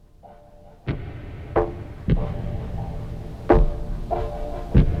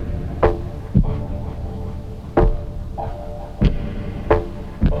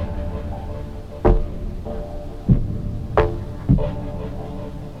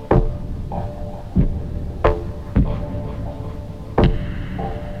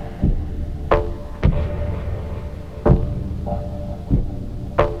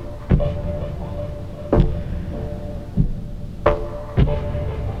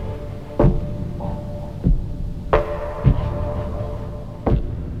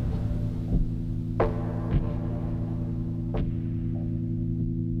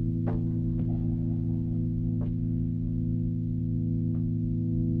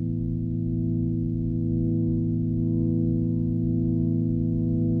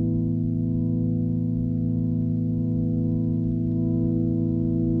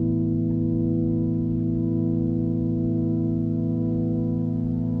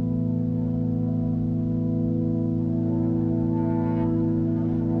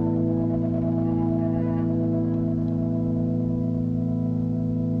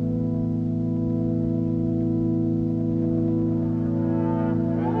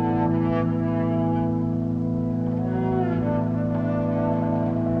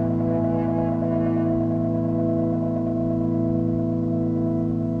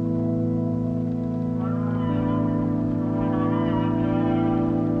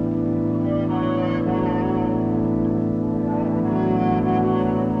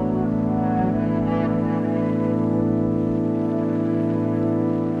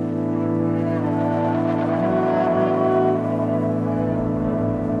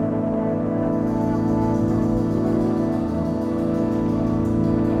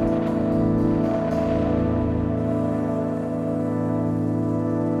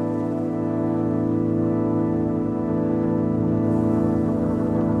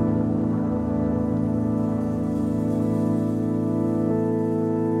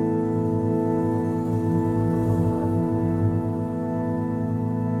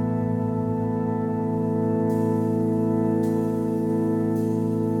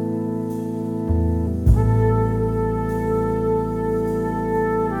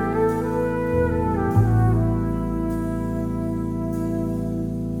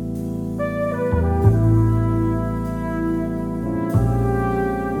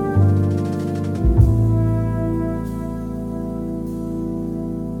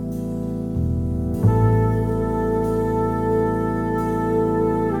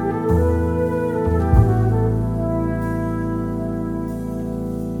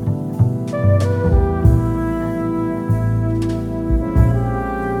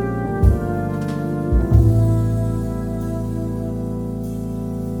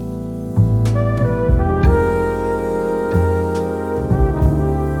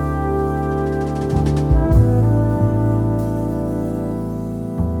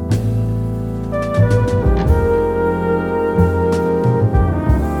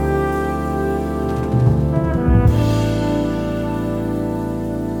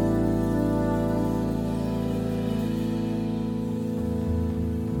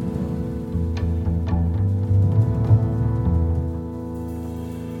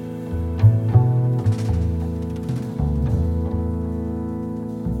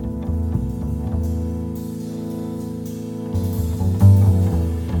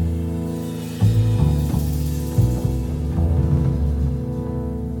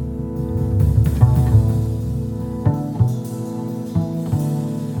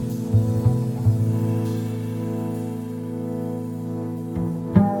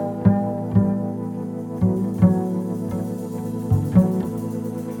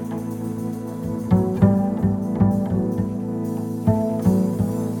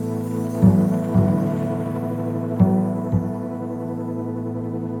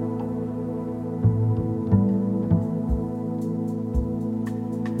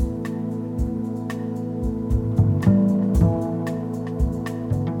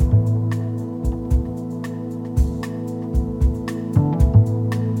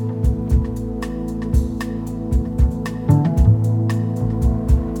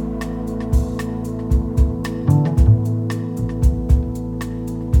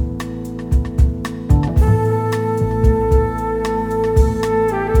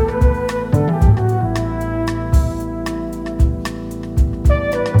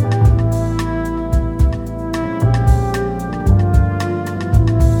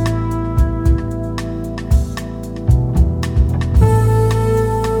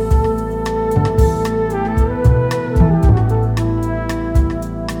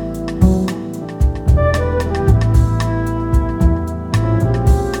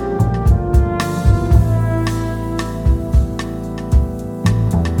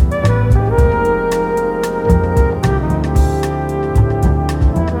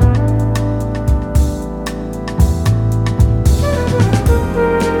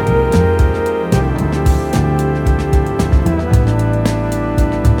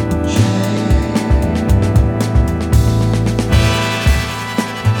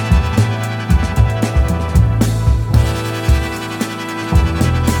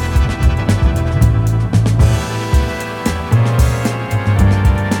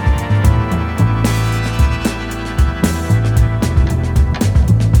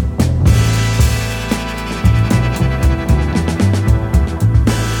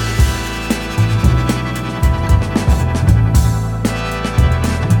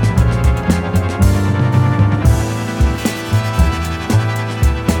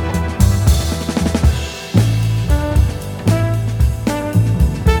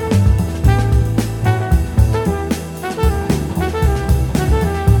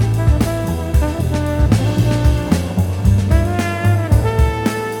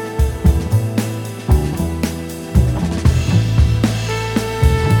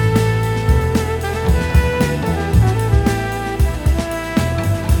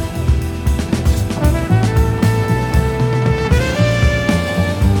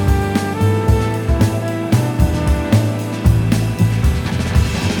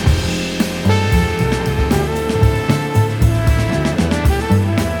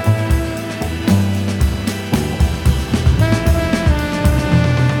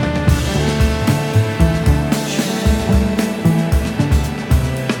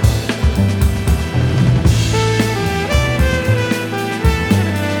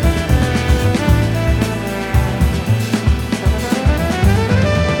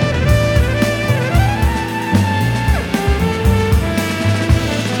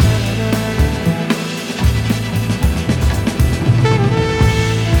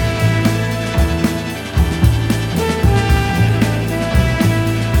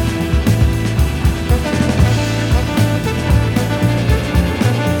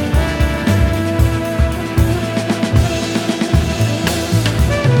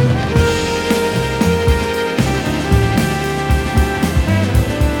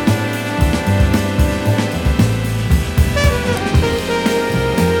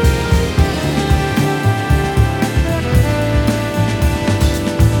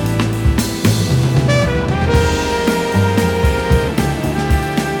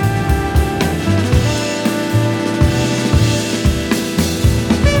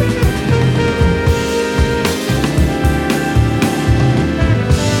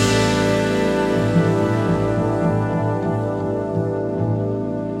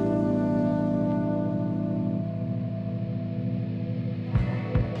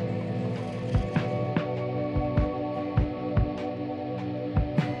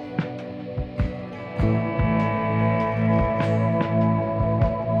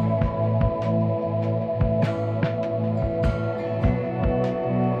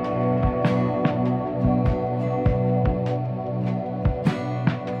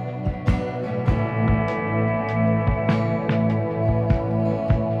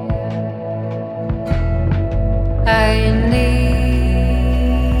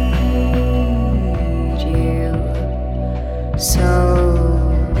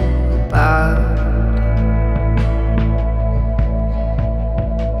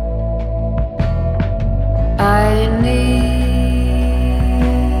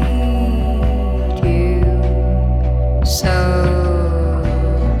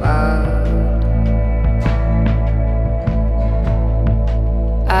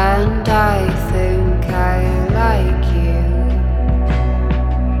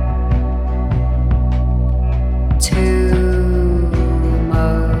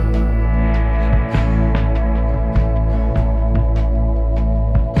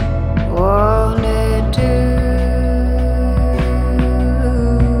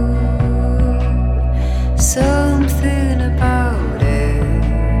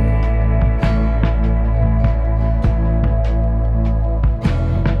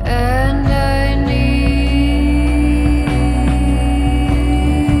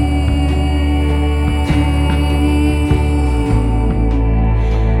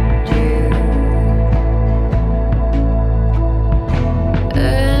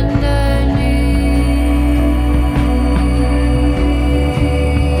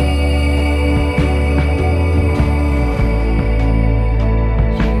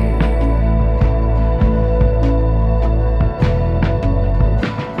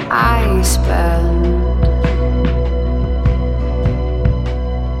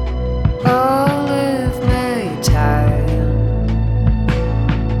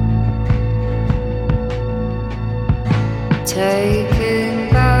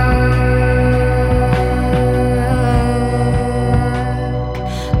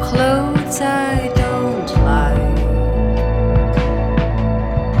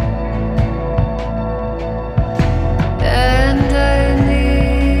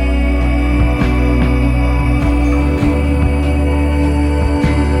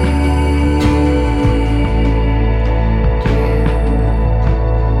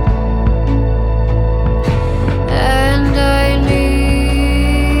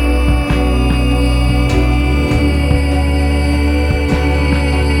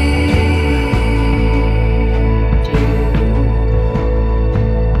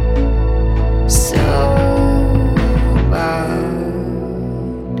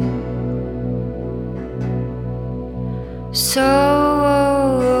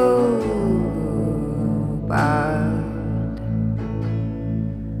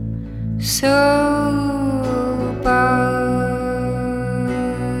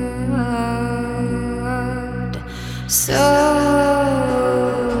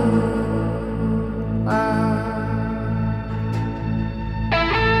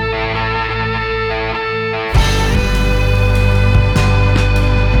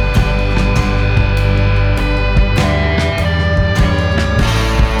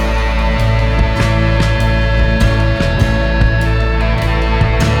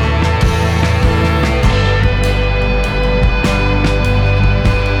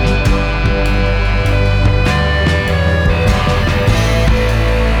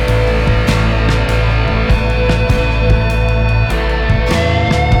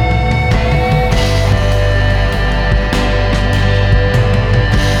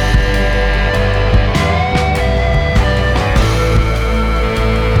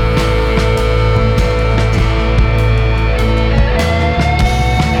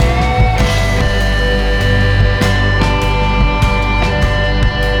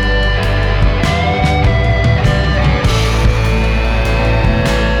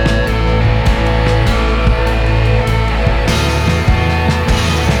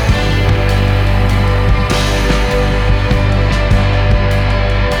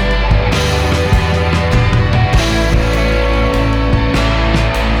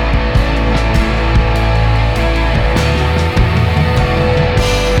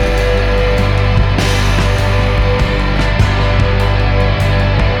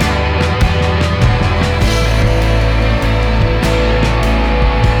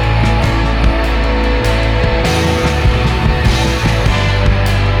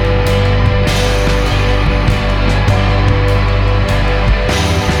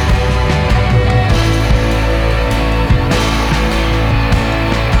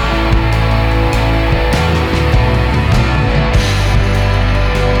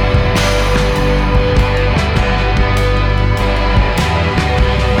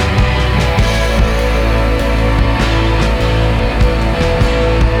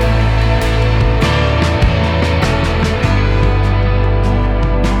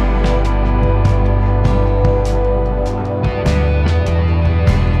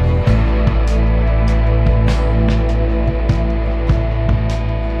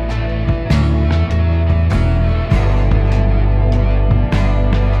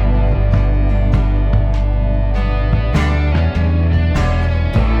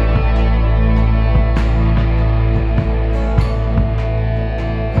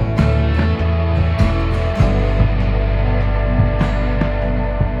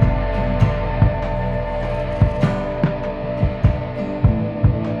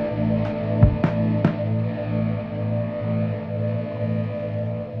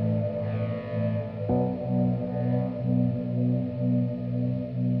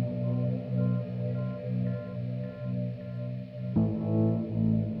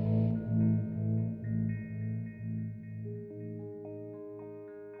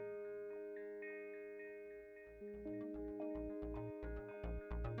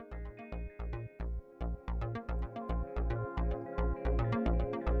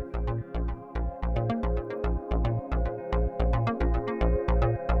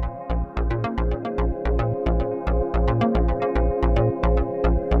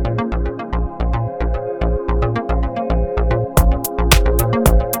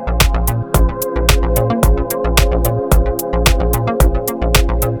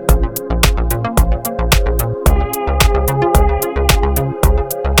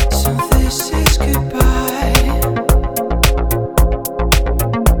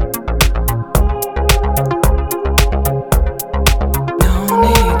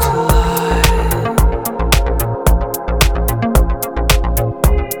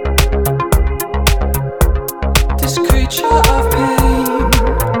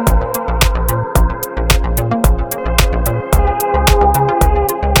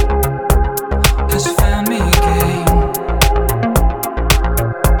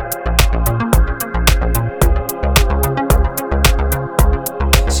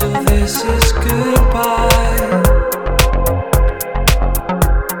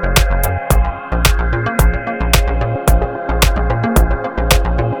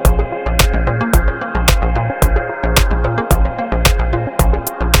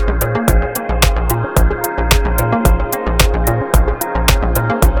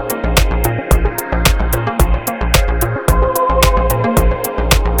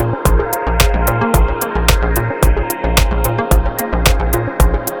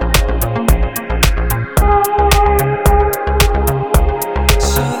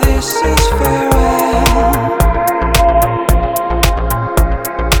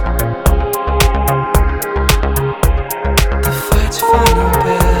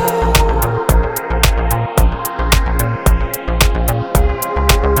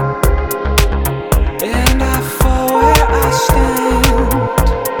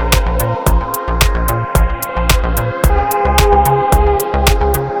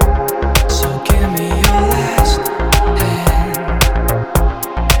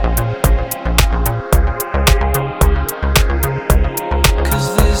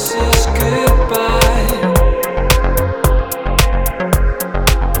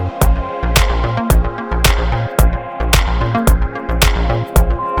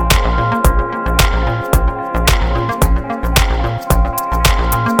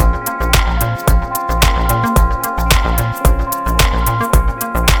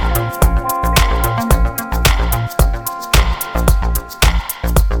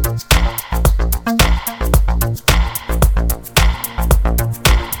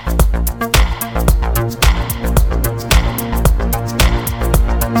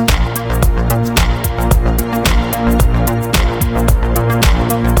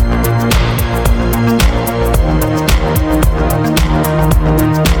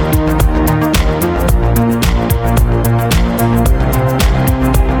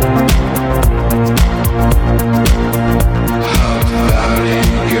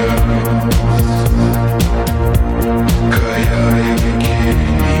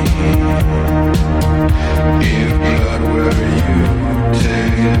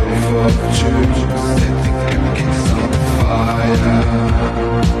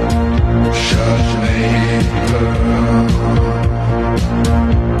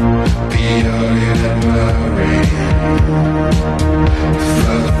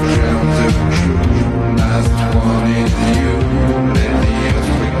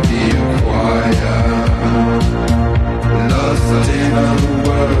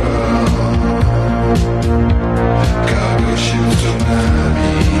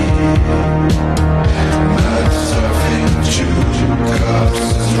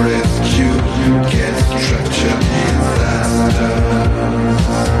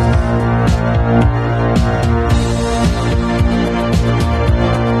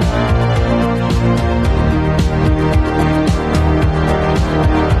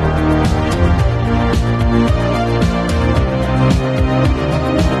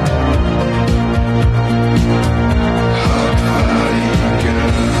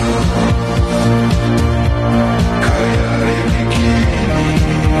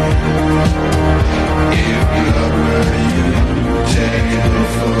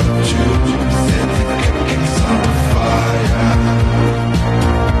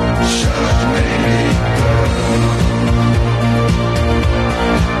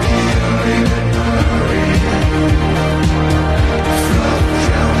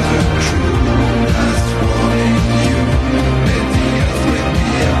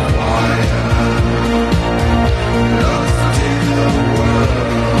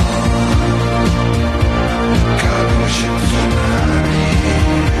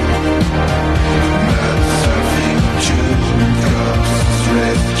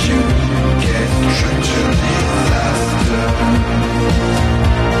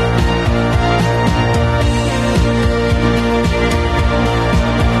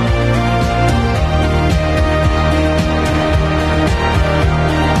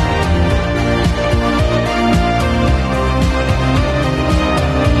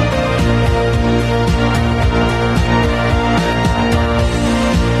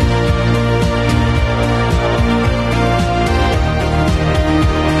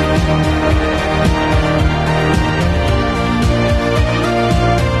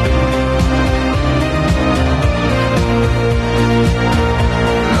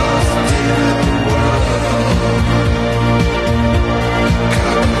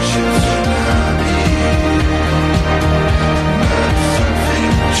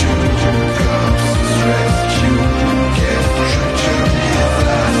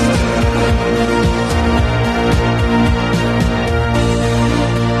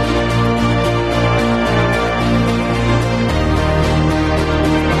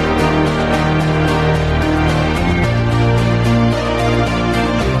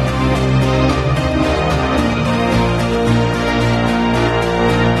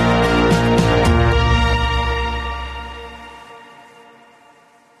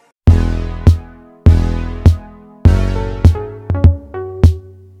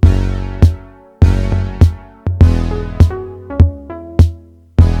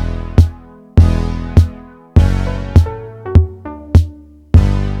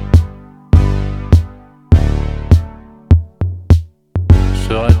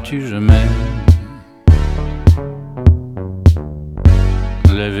Seras-tu jamais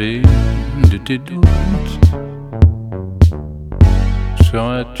lavé de tes doutes?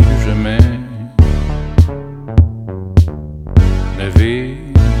 Seras-tu jamais lavé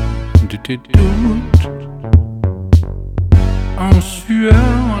de tes doutes? En sueur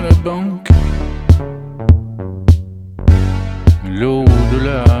à la banque, l'eau de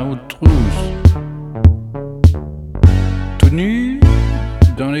la haute trousse, tout nu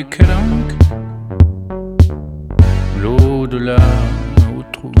dans les calanques, l'eau de la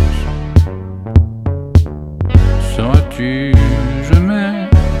haute trousse. Seras-tu jamais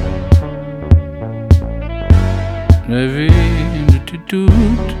lavé de tes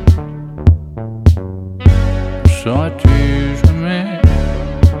doutes? Seras-tu jamais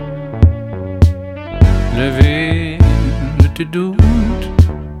lavé de tes doutes?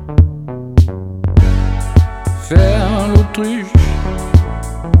 Faire l'autruche,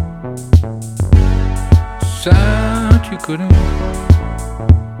 ça tu connais.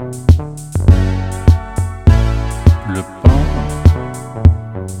 Le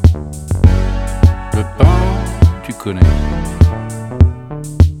pain tu connais.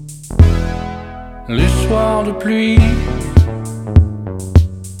 Les soirs de pluie,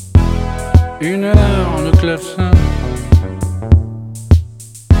 1 heure de clavecin,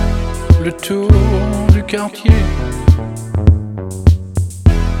 le tour du quartier.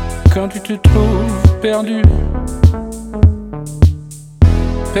 Quand tu te trouves perdu,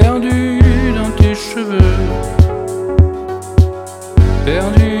 perdu dans tes cheveux,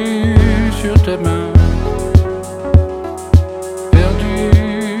 perdu sur ta main, perdu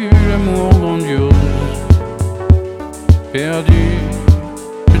l'amour grandiose, perdu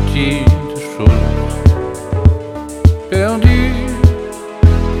petite chose, perdu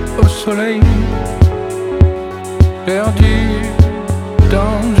au soleil, perdu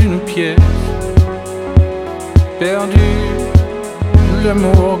dans une pièce, perdu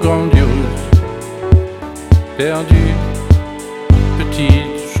l'amour grandiose, perdu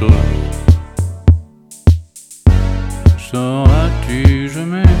petite chose. Sauras-tu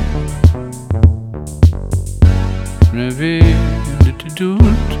jamais lavé de tes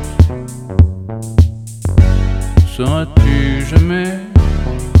doutes? Sauras-tu jamais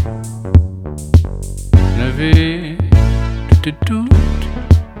lavé de tes doutes?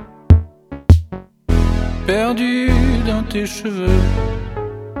 Perdu dans tes cheveux,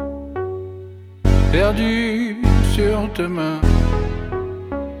 perdu sur ta main,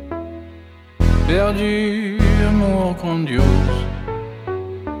 perdu amour grandiose,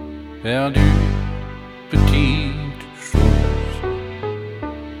 perdu petite chose.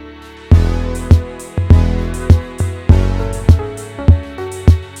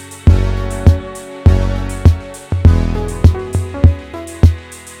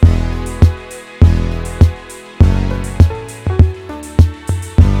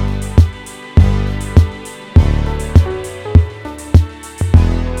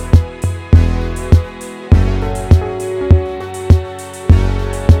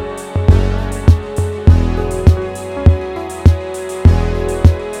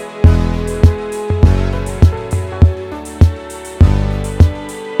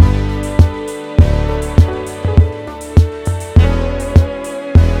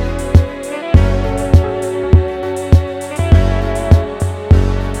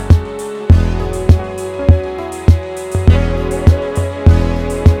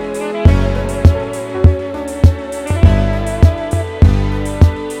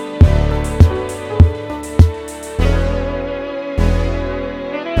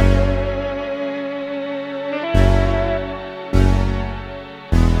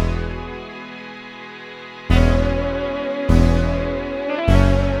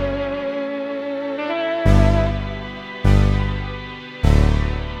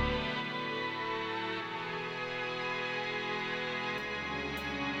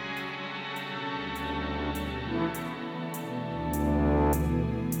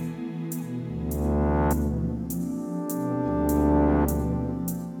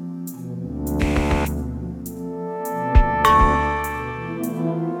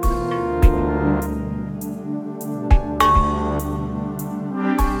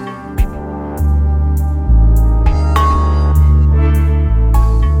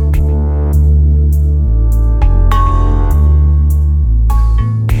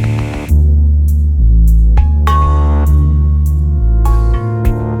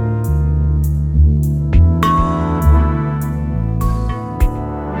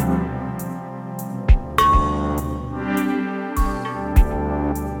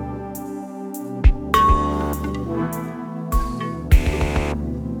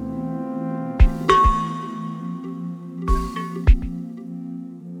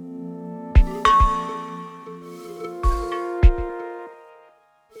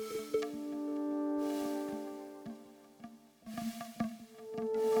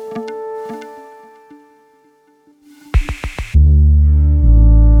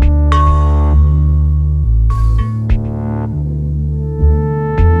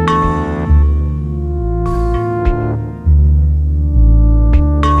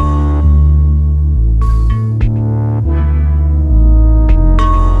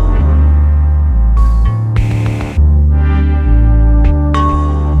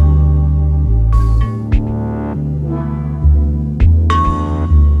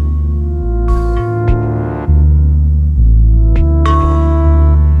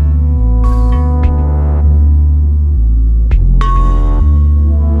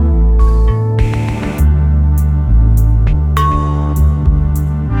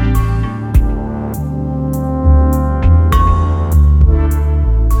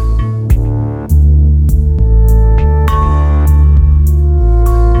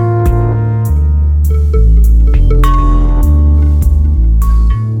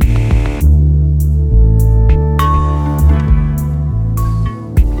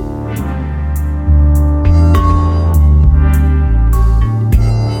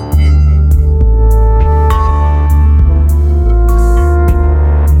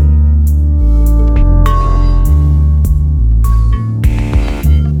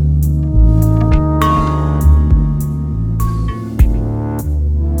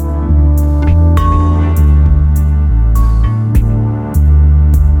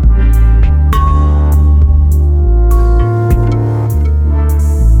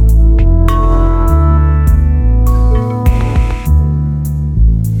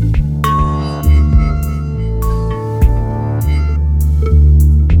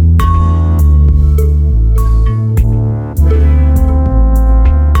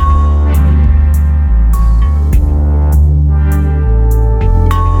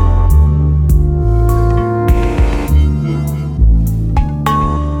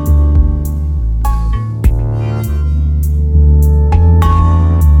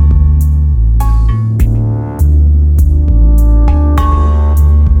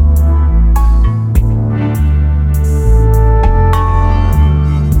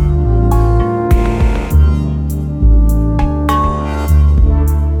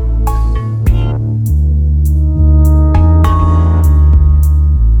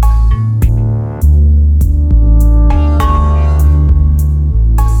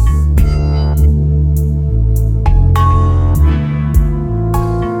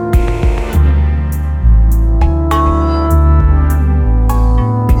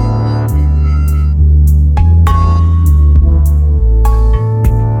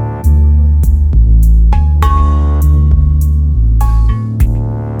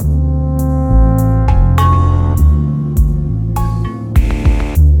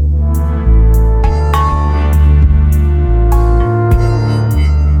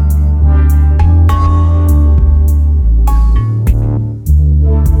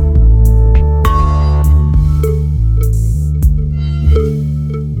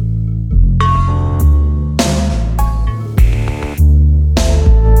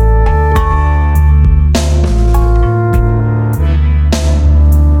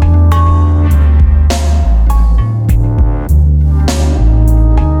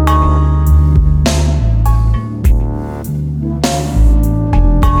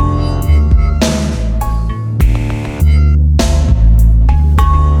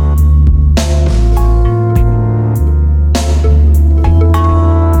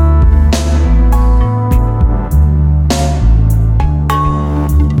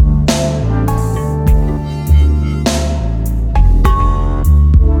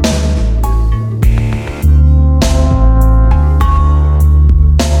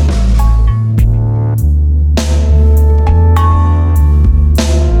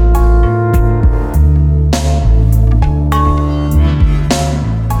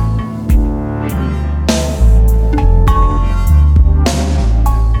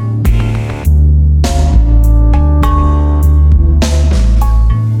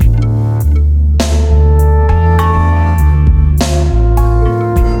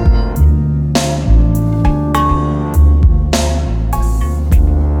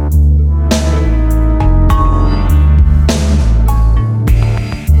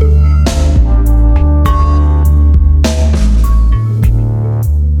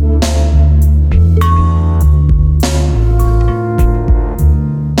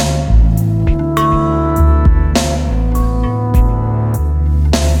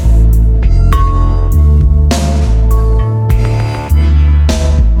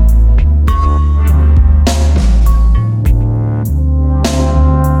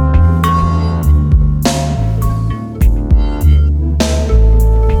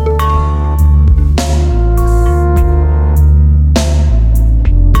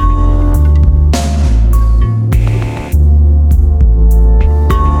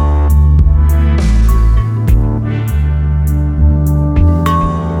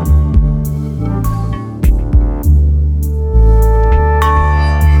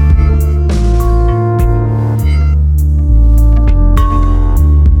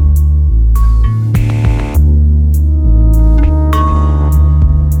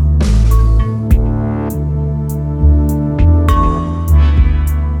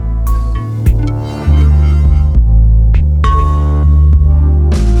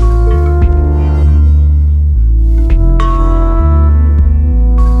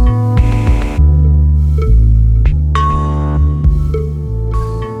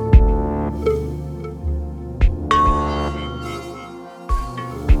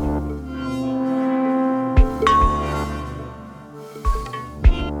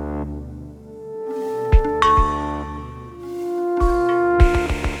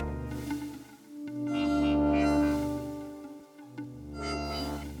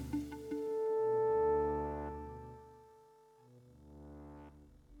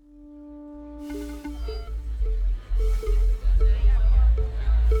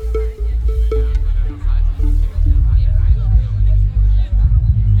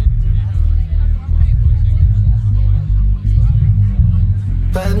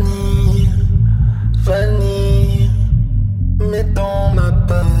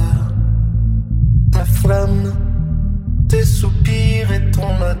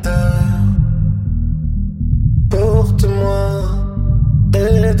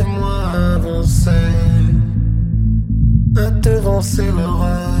 commencer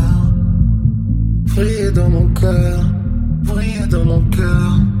l'horreur. Vriller dans mon cœur, vriller dans mon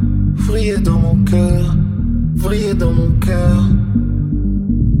cœur, vriller dans mon cœur, vriller dans mon cœur.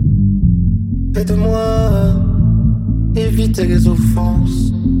 Aide-moi, éviter les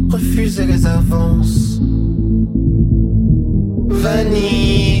offenses, refuser les avances.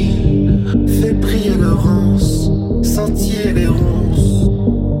 Vanille, fait briller le rance, sentir les ronces.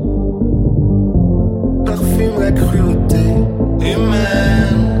 Parfume la cruauté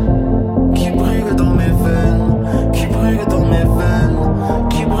humaine qui brûle dans mes veines, qui brûle dans mes veines,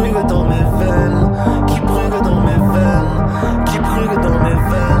 qui brûle dans mes veines, qui brûle dans mes veines, qui brûle dans mes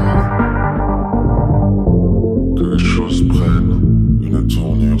veines. Que les choses prennent une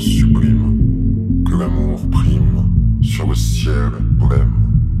tournure sublime, que l'amour prime sur le ciel blême,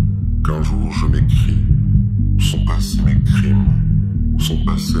 qu'un jour je m'écris, où sont passés mes crimes, où sont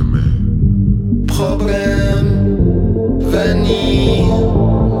passés mes problèmes. Vanille,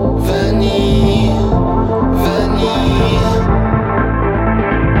 vanille, vanille.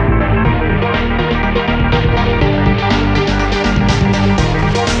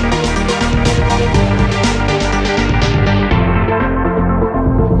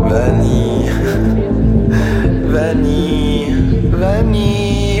 Vanille, vanille,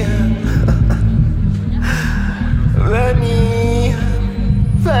 vanille, vanille,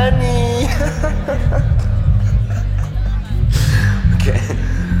 vanille. Ok.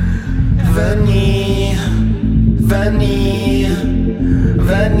 Vanille, vanille,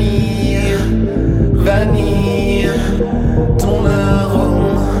 vanille, vanille. Ton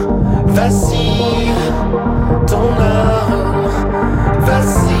arôme vacille, ton arôme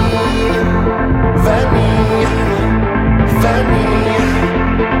vacille. Vanille, vanille,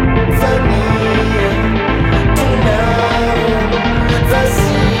 vanille. Ton arôme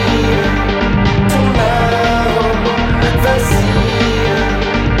vacille, ton arôme vacille.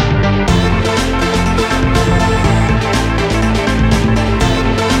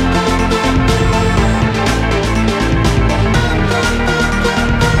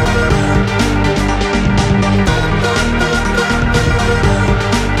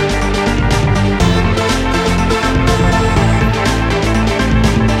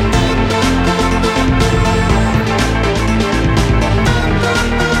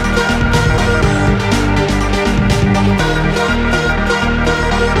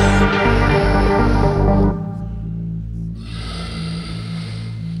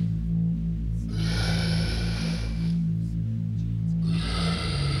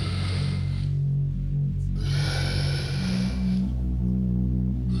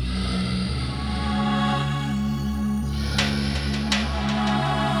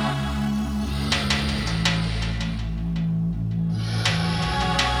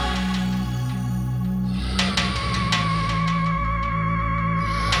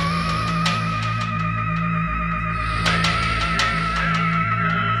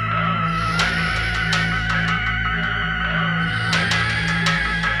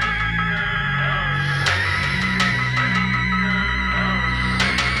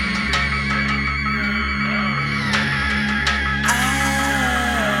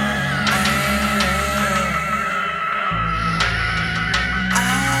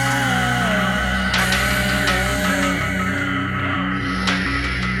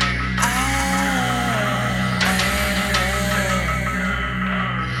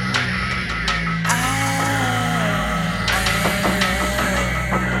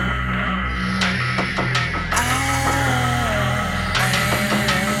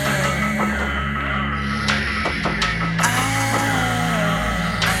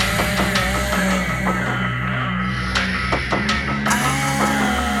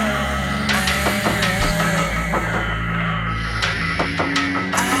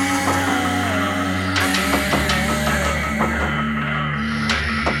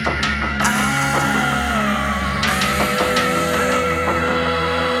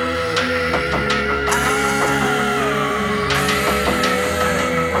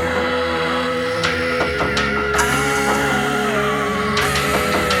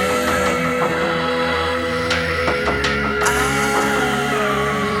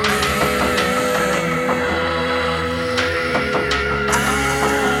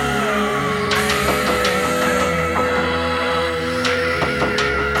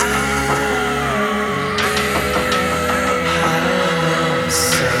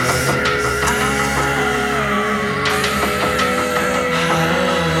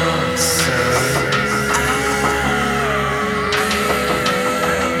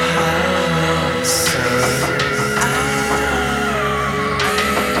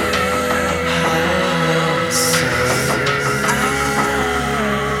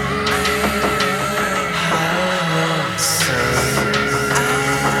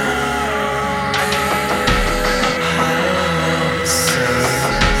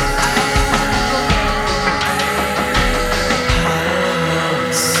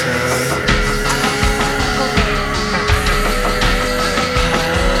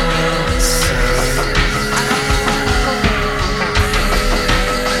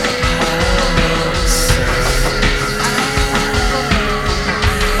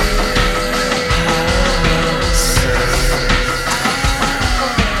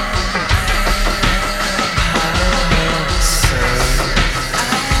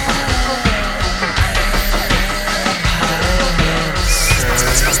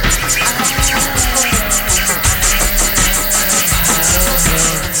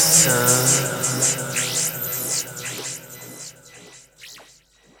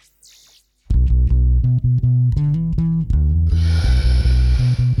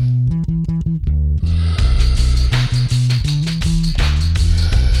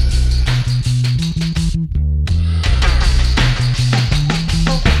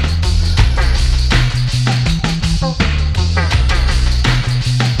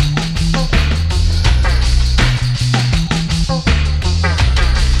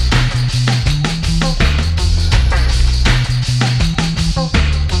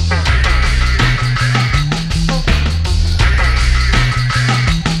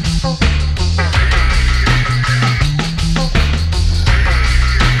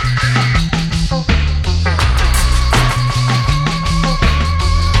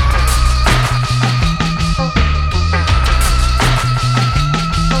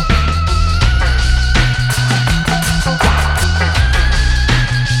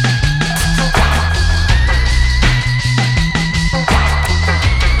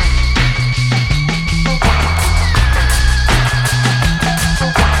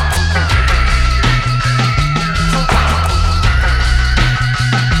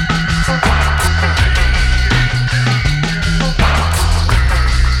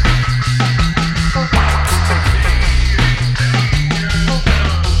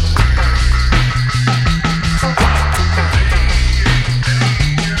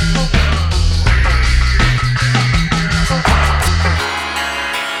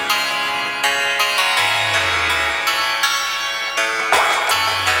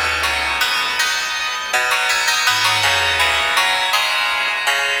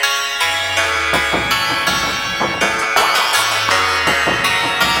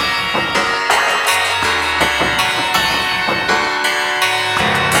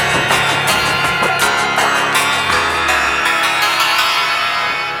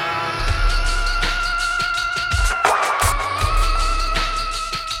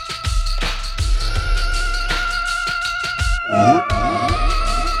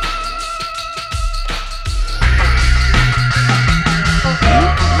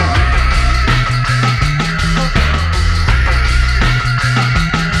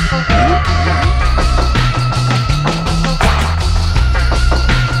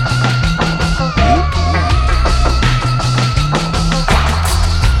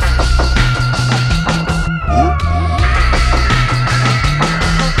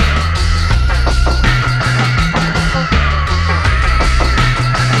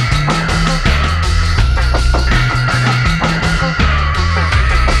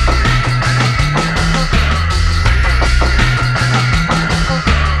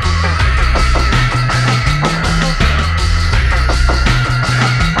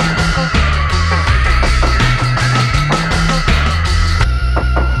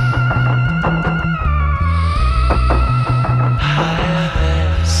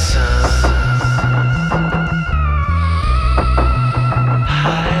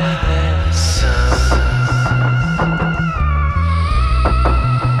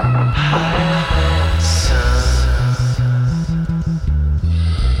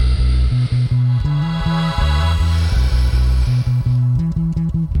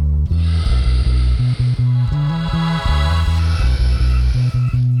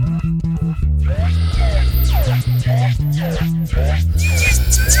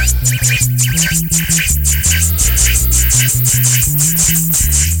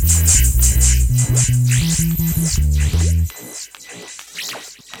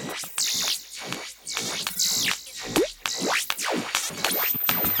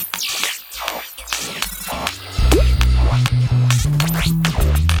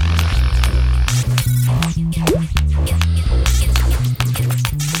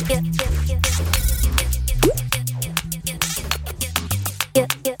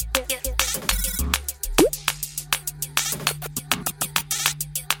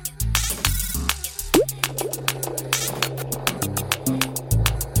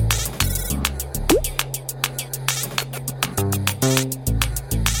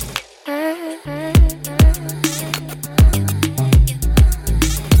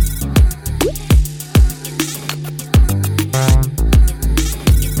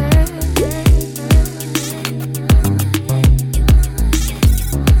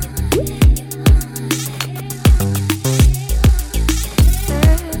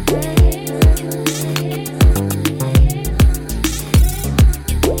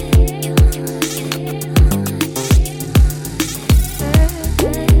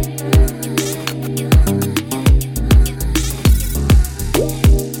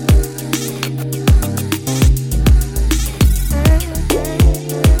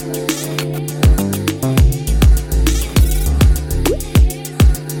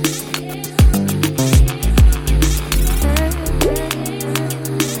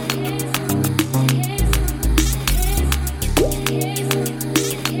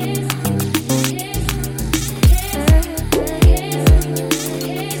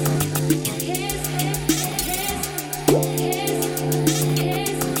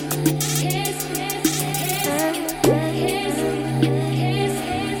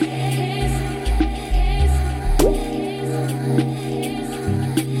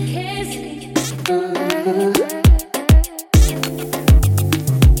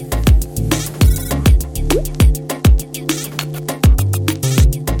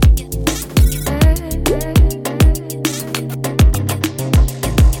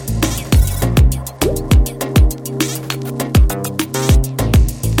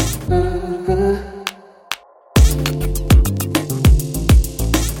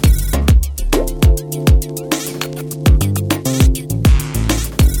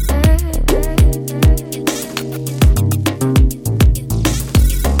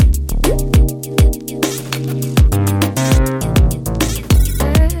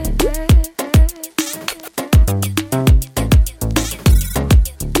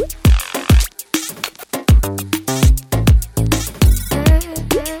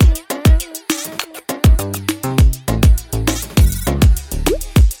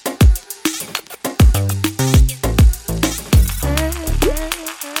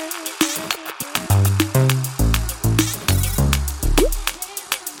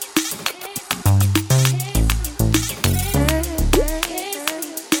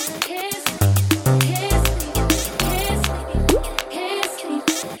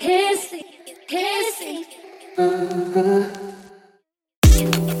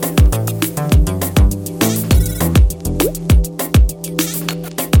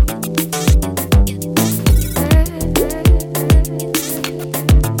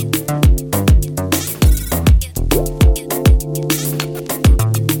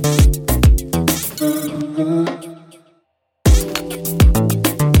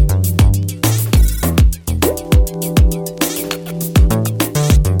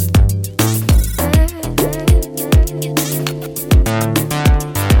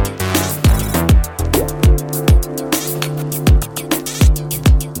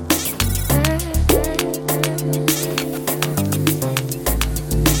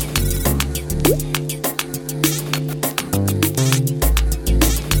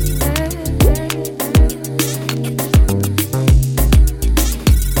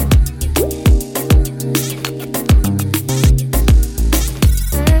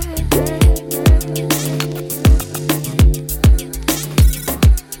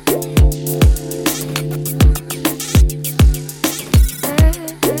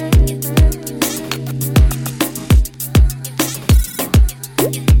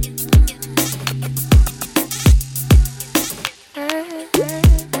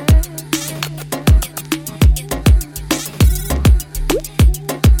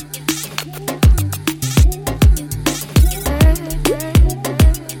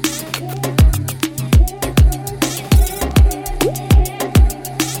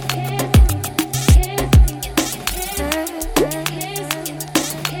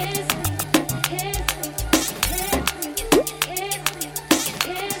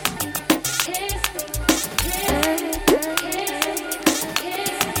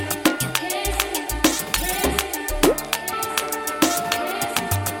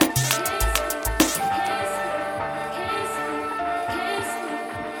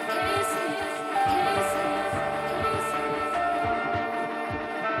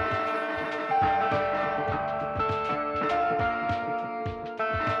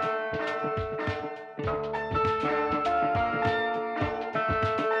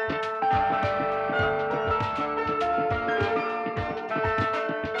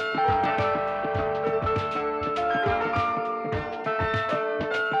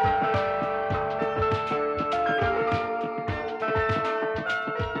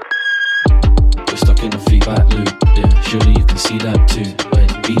 feedback loop. Yeah, surely you can see that too. Wait,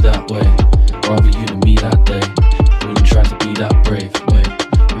 be that way. Rather you than me that day. Wouldn't try to be that brave. Wait,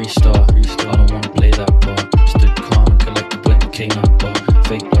 restart. I don't wanna play that part. Stood calm and collected when it came out bar.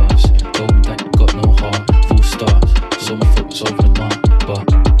 Fake laughs, told me that you got no heart. Full stars, so my foot was over the mark. But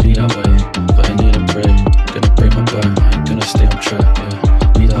be that way, but I need to pray. Gonna break my back, I ain't gonna stay on track.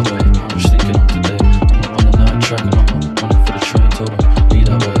 Yeah, be that way. I'm just thinking on today. I'm not running that track and I'm not running for the train. Told her, be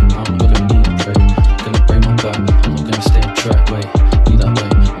that way. I'm not gonna need to pray. Gonna break my back, I'm not gonna stay on track. Wait, be that way.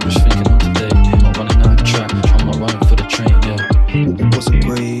 I'm just thinking on today. I'm not running that track. I'm not running for the train. Yeah. It wasn't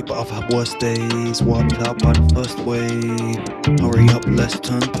great, but I've had worse days. Wiped out by the first wave. Hurry up, let's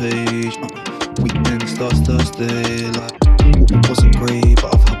turn page. Weekend starts Thursday. Like, it wasn't great,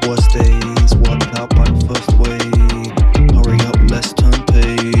 but I've had worse days. Wiped out by the first wave. Hurry up, let's turn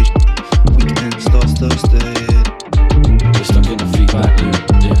page. Weekend starts Thursday. Just stuck in the feedback loop.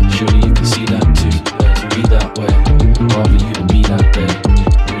 Yeah, surely you can see that too. Yeah, be that way. Rather you than me that day.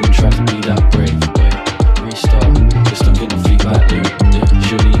 Wouldn't try to be that brave. Wait, restart. Just stuck in the feedback loop. Yeah,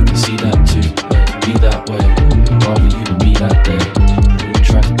 surely you can see that too. Yeah, be that way. Rather you than me that day. Wouldn't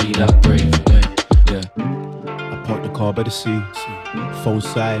try to be that brave. Wait, yeah. I parked the car by the sea. Phone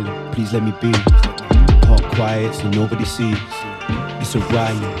silent, please let me be. Park quiet so nobody sees. It's a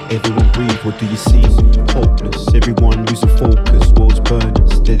riot, everyone breathe, what do you see? Hopeless, everyone losing focus. World's burning,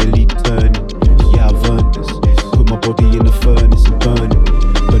 steadily turning. Yeah, I've earned this. Put my body in the furnace and burn it.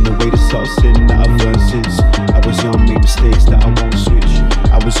 Burn away the salt sin that I've earned since I was young, made mistakes that I won't switch.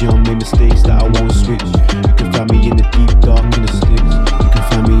 I was young, made mistakes that I won't switch. You can find me in the deep dark in the sticks. You can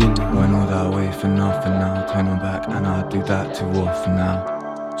find me in the... Went all that way for nothing now. Turn on back and I do that too often now.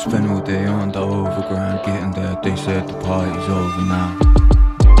 Spent all day on the overground, getting there, they said the party's over now.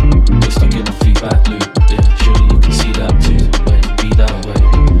 Just stuck in the feedback loop. Yeah, surely you can see that too. Wait, be that way.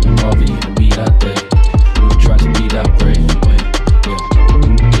 Rather you than me that day. Wouldn't try to be that brave. Wait,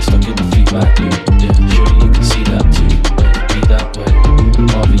 yeah. Just stuck in the feedback loop. Yeah, surely you can see that too. Wait, be that way.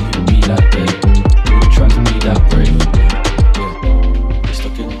 Rather you than me that day. Wouldn't try to be that brave. Yeah, just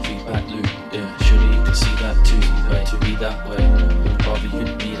stuck in the feedback loop. Yeah, surely you can see that too. Wait, to be that way. Rather you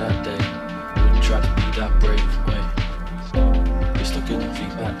than me that day. Wouldn't try to be that brave. Wait. You're stuck in the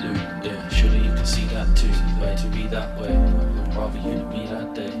feedback loop, yeah, surely you can see that too. Wait to be that way, rather you than me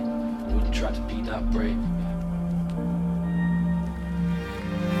that day. Wouldn't try to be that brave.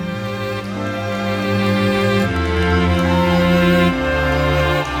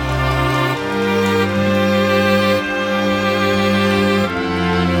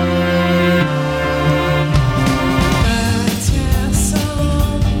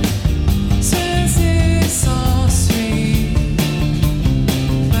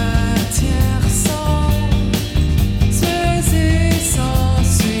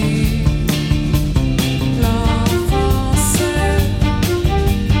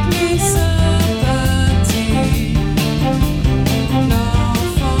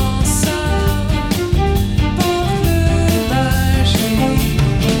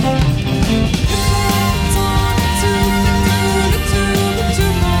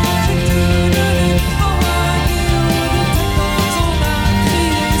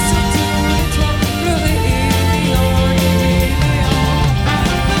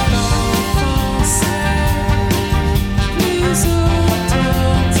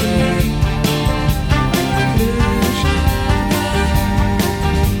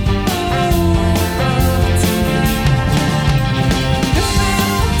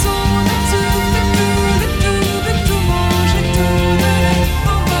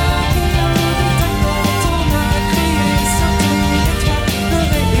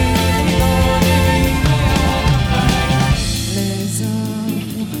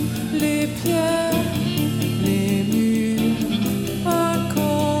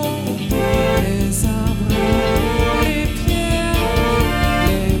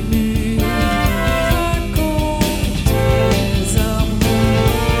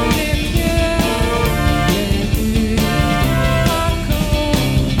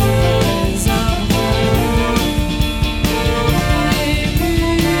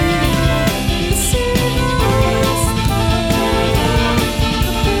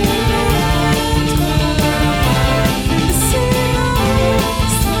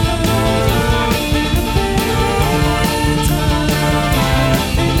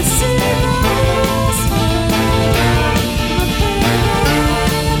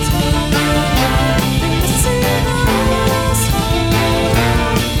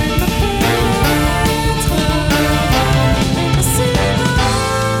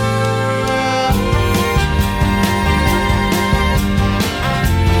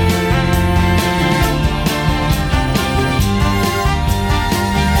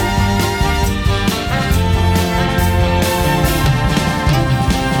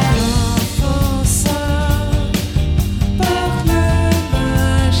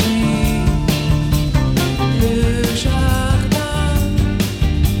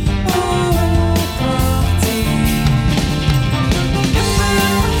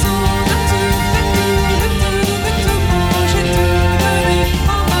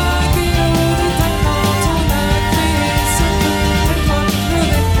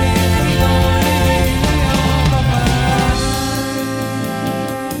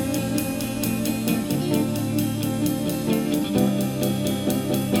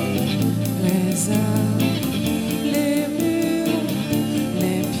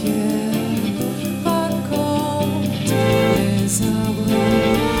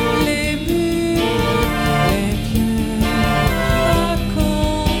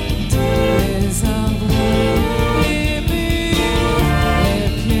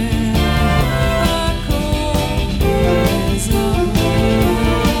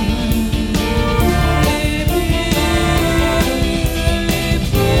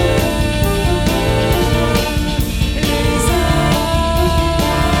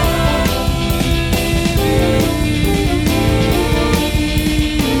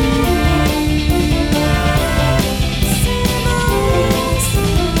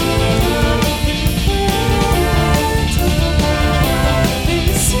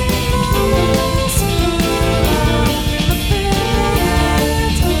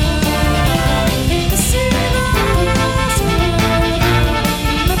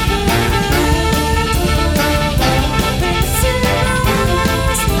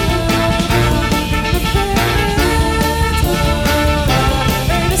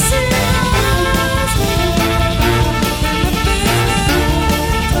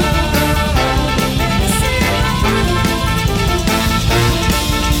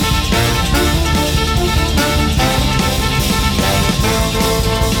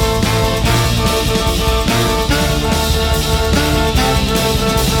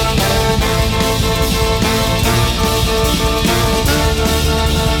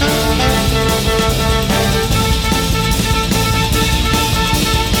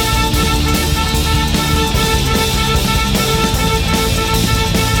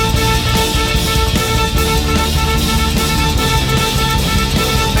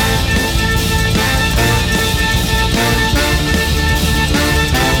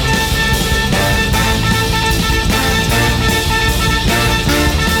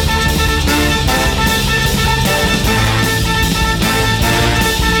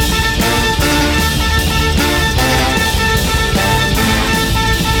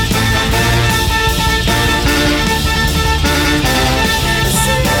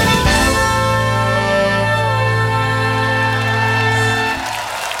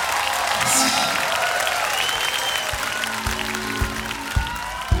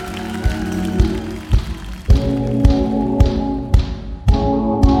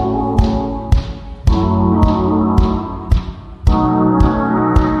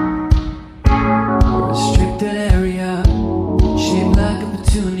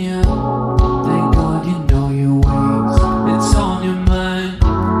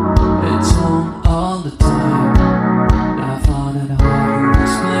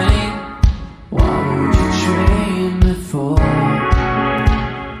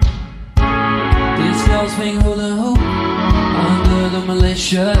 laughing hula hoop under the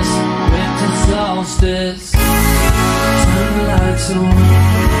malicious winter solstice. Turn the lights on,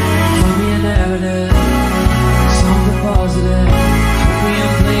 tell me a narrative, something positive. We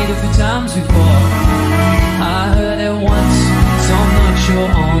have played a few times before. I heard it once, so I'm not sure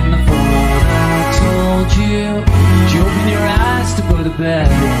on the phone. I told you, you open your eyes to go to bed,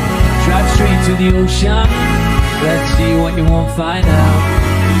 drive straight to the ocean. Let's see what you won't find out.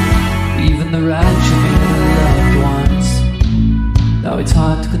 Even the right you made of loved ones. Now it's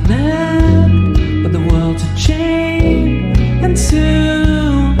hard to connect, but the world's a chain, and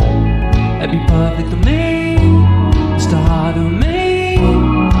soon every public domain is the hard to make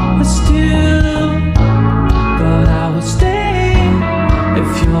a stew. But I will stay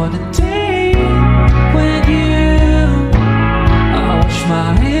if you're the day when you. I wash my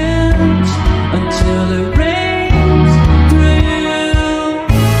hands until it rains through.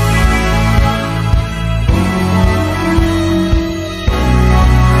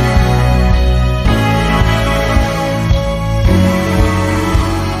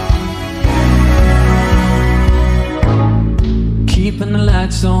 Keeping the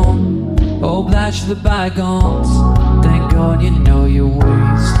lights on, obliged to the bygones. Thank God you know your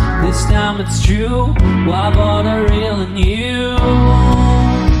ways. This time it's true, why bother reeling you?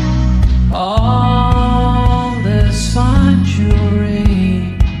 All this fine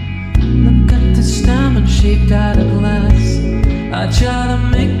jewelry, look at this diamond shaped out of glass. I try to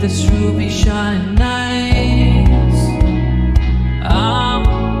make this ruby shine nice. I'm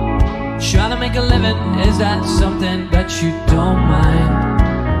trying to make a living, is that something that you don't mind?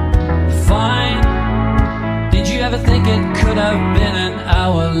 Fine. Did you ever think it could have been in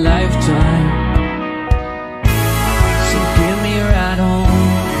our lifetime? So give me a ride home,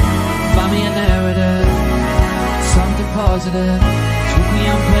 find me a narrative, something positive. Took me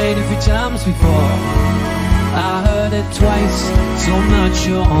unplayed a few times before. I heard it twice, so I'm not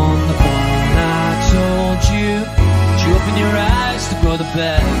sure on the phone. I told you, you open your eyes to go to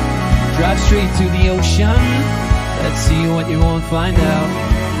bed, drive straight to the ocean. Let's see what you won't find out.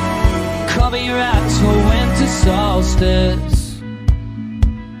 Cover your eyes for winter solstice.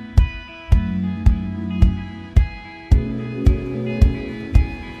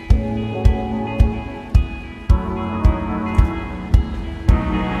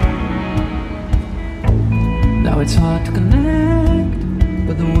 Now it's hard to connect,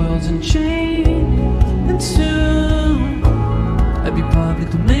 but the world's in chain, and soon every public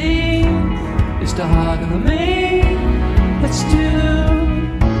domain is the heart of a main. Let's do